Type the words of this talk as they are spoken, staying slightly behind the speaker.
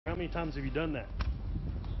How many times have you done that?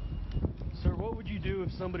 Sir, what would you do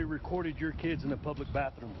if somebody recorded your kids in a public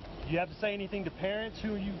bathroom? Do you have to say anything to parents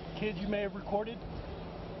who kids you may have recorded?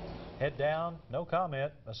 Head down, no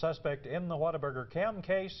comment. A suspect in the Whataburger cam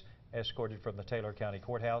case escorted from the Taylor County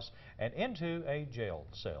Courthouse and into a jail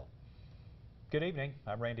cell. Good evening.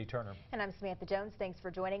 I'm Randy Turner. And I'm Samantha Jones. Thanks for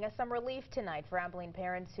joining us. Some relief tonight for Abilene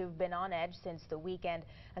parents who've been on edge since the weekend.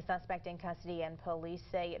 A suspect in custody, and police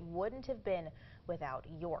say it wouldn't have been without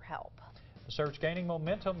your help. The search gaining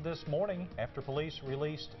momentum this morning after police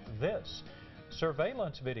released this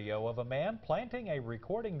surveillance video of a man planting a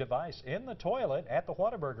recording device in the toilet at the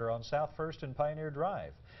Whataburger on South 1st and Pioneer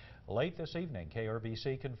Drive. Late this evening,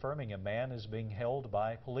 KRBC confirming a man is being held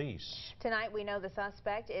by police. Tonight, we know the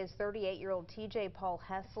suspect is 38-year-old TJ Paul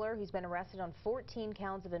Hessler. He's been arrested on 14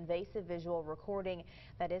 counts of invasive visual recording.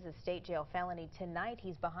 That is a state jail felony. Tonight,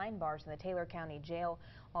 he's behind bars in the Taylor County Jail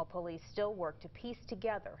while police still work to piece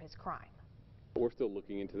together his crime. We're still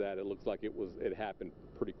looking into that. It looks like it happened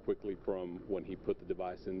pretty quickly from when he put the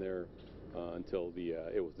device in there until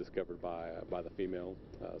it was discovered by the female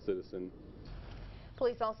citizen.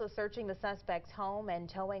 Police also searching the suspect's home and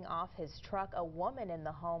towing off his truck. A woman in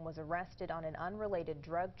the home was arrested on an unrelated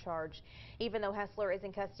drug charge. Even though Hessler is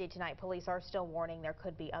in custody tonight, police are still warning there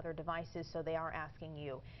could be other devices, so they are asking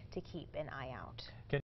you to keep an eye out.